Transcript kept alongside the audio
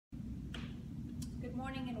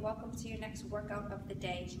morning and welcome to your next workout of the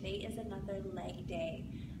day. Today is another leg day.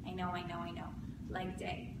 I know. Leg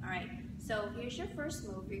day. All right, so here's your first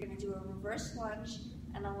move. You're gonna do a reverse lunge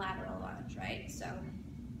and a lateral lunge, right? So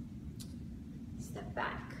step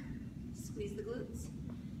back, squeeze the glutes,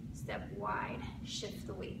 step wide, shift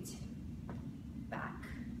the weight, back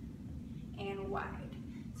and wide.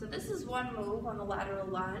 So this is one move on the lateral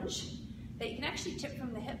lunge that you can actually tip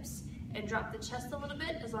from the hips and drop the chest a little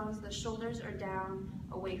bit as long as the shoulders are down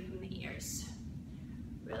away from the ears.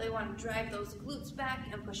 Really want to drive those glutes back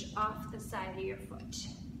and push off the side of your foot.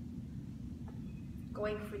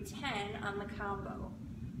 Going for 10 on the combo,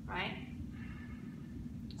 right?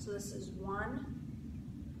 So this is 1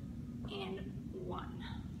 and 1.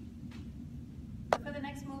 For the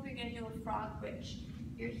next move, you're going to do a frog bridge.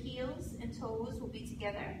 Your heels and toes will be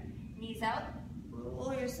together, knees out,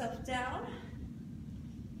 roll yourself down.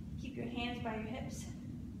 Keep your hands by your hips,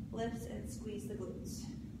 lift and squeeze the glutes.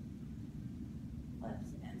 Lift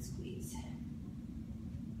and squeeze.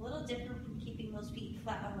 A little different from keeping those feet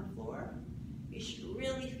flat on the floor. You should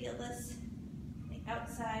really feel this on the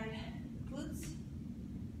outside glutes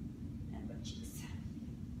and butt cheeks.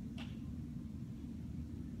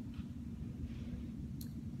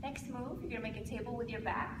 Next move, you're gonna make a table with your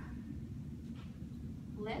back.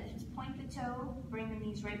 Lift, point the toe, bring the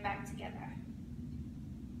knees right back together.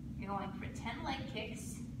 You're going for 10 leg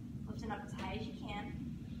kicks, lifting up as high as you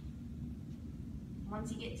can.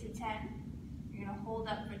 Once you get to 10, you're gonna hold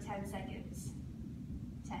up for 10 seconds.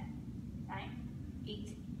 10, 9,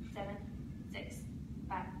 8, 7, 6,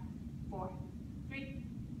 5, 4, 3,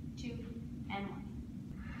 2, and 1.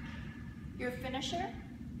 Your finisher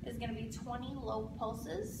is gonna be 20 low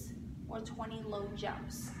pulses or 20 low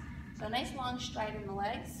jumps. So a nice long stride in the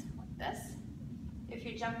legs, like this. If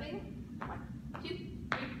you're jumping, 1, 2, 3,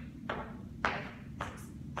 4, 5, 6,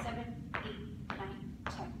 7, 8, 9,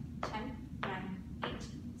 10, 10, 9, 8,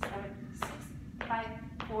 7, 6, 5,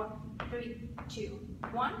 4, 3, 2,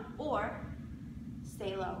 1, or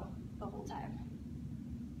stay low.